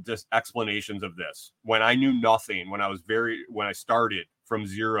explanations of this when I knew nothing. When I started from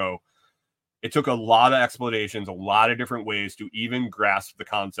zero, it took a lot of explanations, a lot of different ways to even grasp the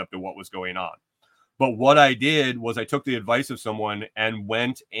concept of what was going on. But what I did was I took the advice of someone and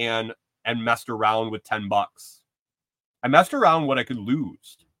went and messed around with $10. I messed around what I could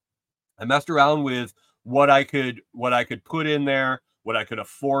lose. I messed around with what I could put in there, what I could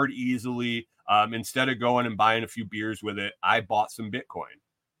afford easily. Instead of going and buying a few beers with it, I bought some Bitcoin.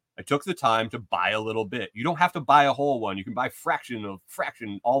 I took the time to buy a little bit. You don't have to buy a whole one. You can buy fraction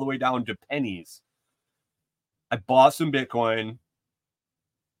all the way down to pennies. I bought some Bitcoin.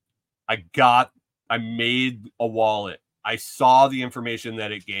 I made a wallet. I saw the information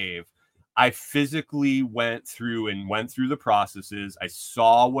that it gave. I physically went through the processes. I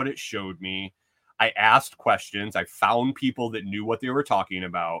saw what it showed me. I asked questions. I found people that knew what they were talking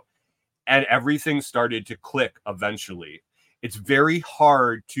about. And everything started to click eventually. It's very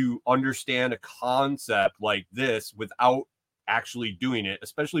hard to understand a concept like this without actually doing it,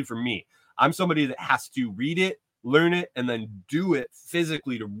 especially for me. I'm somebody that has to read it, learn it, and then do it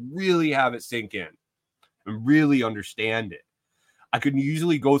physically to really have it sink in and really understand it. I could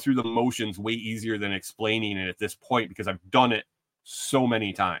usually go through the motions way easier than explaining it at this point because I've done it so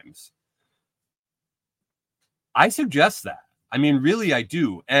many times. I suggest that. I mean, really, I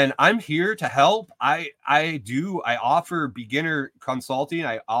do. And I'm here to help. I offer beginner consulting.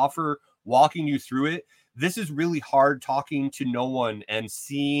 I offer walking you through it. This is really hard, talking to no one and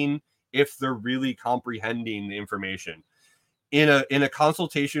seeing if they're really comprehending the information. In a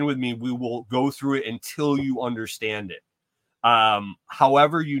consultation with me, we will go through it until you understand it.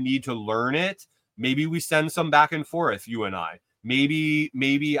 However you need to learn it, maybe we send some back and forth, you and I. Maybe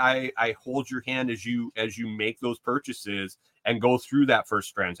I hold your hand as you make those purchases and go through that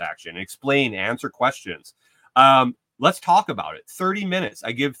first transaction, explain, answer questions. Let's talk about it. 30 minutes.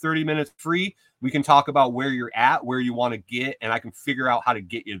 I give 30 minutes free. We can talk about where you're at, where you want to get, and I can figure out how to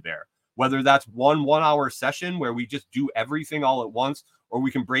get you there. Whether that's one hour session where we just do everything all at once, or we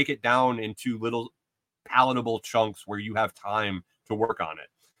can break it down into little palatable chunks where you have time to work on it.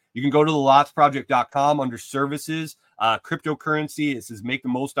 You can go to thelotsproject.com under services, cryptocurrency. It says make the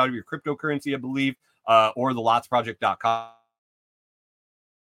most out of your cryptocurrency, I believe, or thelotsproject.com.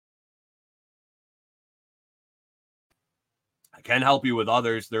 I can help you with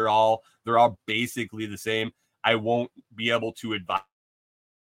others. They're all basically the same. I won't be able to advise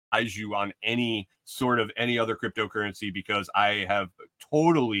advise you on any other cryptocurrency, because I have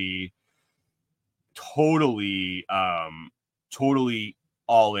totally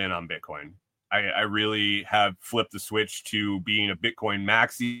all in on Bitcoin. I really have flipped the switch to being a Bitcoin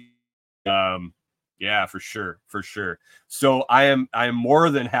maxi. Yeah, for sure. So I am more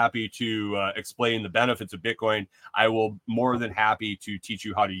than happy to explain the benefits of Bitcoin. I will more than happy to teach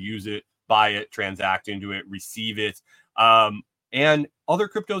you how to use it, buy it, transact into it, receive it, and other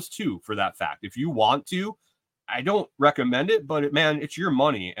cryptos too, for that fact. If you want to, I don't recommend it, but it's your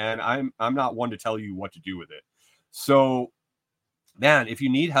money, and I'm not one to tell you what to do with it. So, man, if you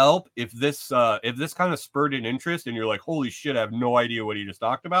need help, if this kind of spurred an interest and you're like, holy shit, I have no idea what he just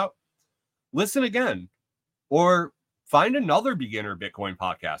talked about, listen again, or find another beginner Bitcoin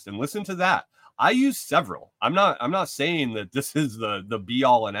podcast and listen to that. I use several. I'm not saying that this is the be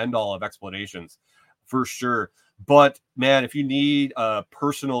all and end all of explanations, for sure. But man, if you need a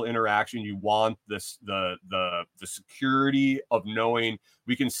personal interaction, you want the security of knowing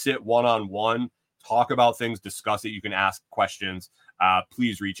we can sit one-on-one, talk about things, discuss it. You can ask questions.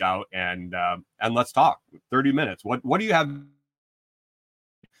 Please reach out and let's talk. 30 minutes. What do you have?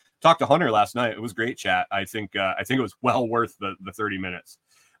 Talked to Hunter last night. It was great chat. I think it was well worth the 30 minutes.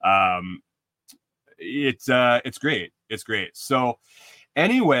 It's great. It's great. So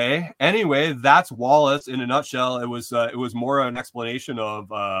anyway, that's Wallace in a nutshell. It was more an explanation of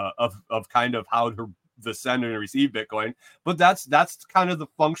kind of how to send and receive Bitcoin, but that's kind of the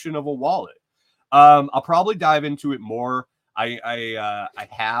function of a wallet. I'll probably dive into it more. I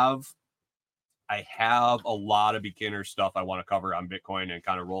have a lot of beginner stuff I want to cover on Bitcoin and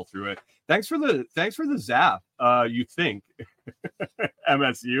kind of roll through it. Thanks for the zap. You think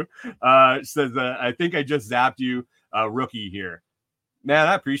MSU says I think I just zapped you, rookie here. Man,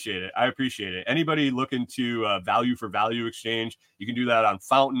 I appreciate it. Anybody looking to value for value exchange, you can do that on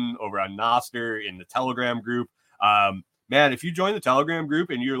Fountain, over on Nostr, in the Telegram group. Man, if you join the Telegram group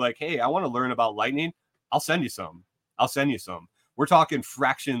and you're like, hey, I want to learn about Lightning, I'll send you some. We're talking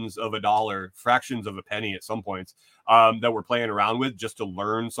fractions of a dollar, fractions of a penny at some points that we're playing around with just to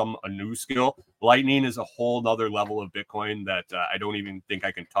learn a new skill. Lightning is a whole nother level of Bitcoin that I don't even think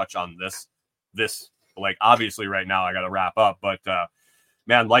I can touch on this. Like, obviously right now I got to wrap up, but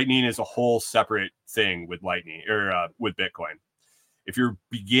man, Lightning is a whole separate thing with Lightning or with Bitcoin. If you're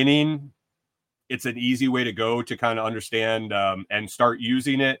beginning, it's an easy way to go to kind of understand and start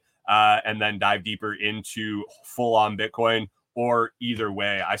using it and then dive deeper into full on Bitcoin. Or either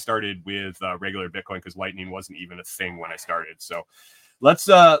way, I started with regular Bitcoin because Lightning wasn't even a thing when I started. So let's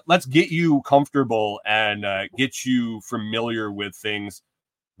get you comfortable and get you familiar with things.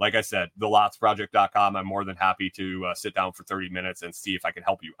 Like I said, thelotsproject.com. I'm more than happy to sit down for 30 minutes and see if I can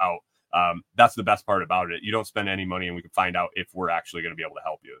help you out. That's the best part about it. You don't spend any money and we can find out if we're actually going to be able to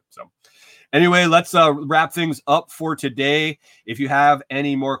help you. So anyway, let's wrap things up for today. If you have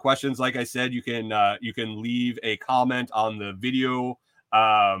any more questions, like I said, you can leave a comment on the video.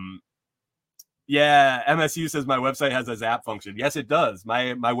 Yeah, MSU says my website has a Zap function. Yes, it does.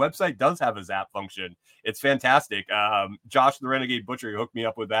 My website does have a Zap function. It's fantastic. Josh, the Renegade Butcher, hooked me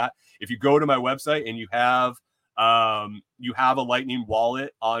up with that. If you go to my website and you have a Lightning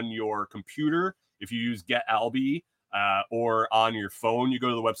wallet on your computer, if you use GetAlby, or on your phone, you go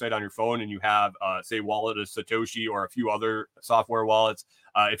to the website on your phone and you have, say, Wallet of Satoshi or a few other software wallets.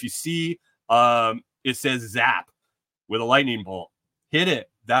 If you see it says Zap with a lightning bolt, hit it.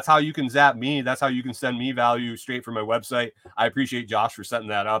 That's how you can zap me. That's how you can send me value straight from my website. I appreciate Josh for setting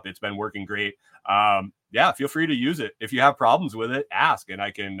that up. It's been working great. Yeah, feel free to use it. If you have problems with it, ask, and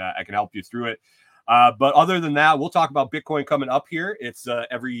I can help you through it. But other than that, we'll talk about Bitcoin coming up here. It's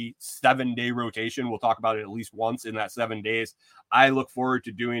every 7-day rotation. We'll talk about it at least once in that 7 days. I look forward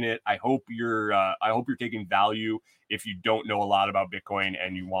to doing it. I hope you're taking value. If you don't know a lot about Bitcoin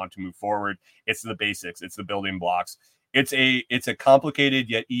and you want to move forward, it's the basics. It's the building blocks. It's a complicated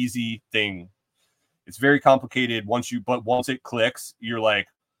yet easy thing. It's very complicated once it clicks, you're like,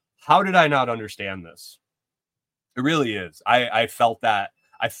 how did I not understand this? It really is. I felt that.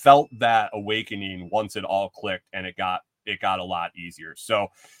 I felt that awakening once it all clicked, and it got a lot easier. So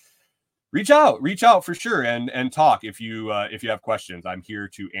reach out for sure and talk if you have questions. I'm here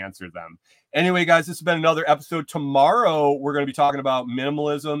to answer them. Anyway, guys, this has been another episode. Tomorrow we're going to be talking about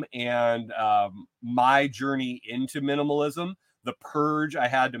minimalism and my journey into minimalism, the purge I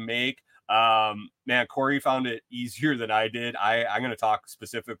had to make. Man, Corey found it easier than I did. I'm going to talk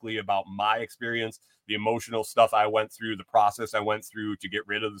specifically about my experience, the emotional stuff I went through, the process I went through to get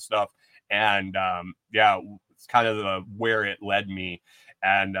rid of the stuff. And yeah, it's kind of where it led me.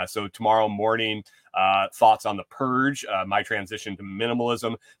 And so tomorrow morning, thoughts on the purge, my transition to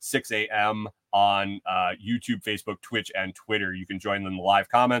minimalism, 6 a.m. on YouTube, Facebook, Twitch, and Twitter. You can join in the live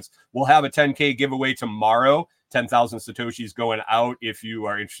comments. We'll have a 10K giveaway tomorrow. 10,000 Satoshis going out. If you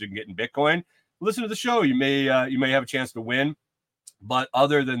are interested in getting Bitcoin, listen to the show. You may have a chance to win. But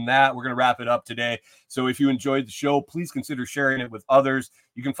other than that, we're going to wrap it up today. So if you enjoyed the show, please consider sharing it with others.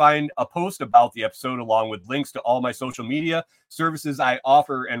 You can find a post about the episode along with links to all my social media, services I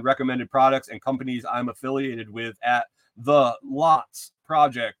offer, and recommended products and companies I'm affiliated with at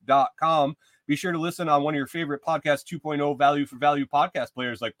thelotsproject.com. Be sure to listen on one of your favorite Podcast 2.0 value for value podcast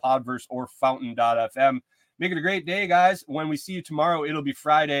players like Podverse or Fountain.fm. Make it a great day, guys. When we see you tomorrow, it'll be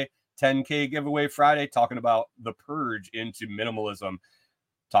Friday, 10K giveaway Friday, talking about the purge into minimalism.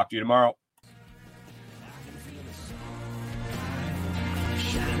 Talk to you tomorrow.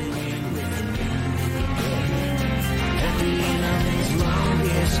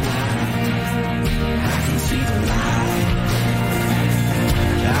 I can see the light.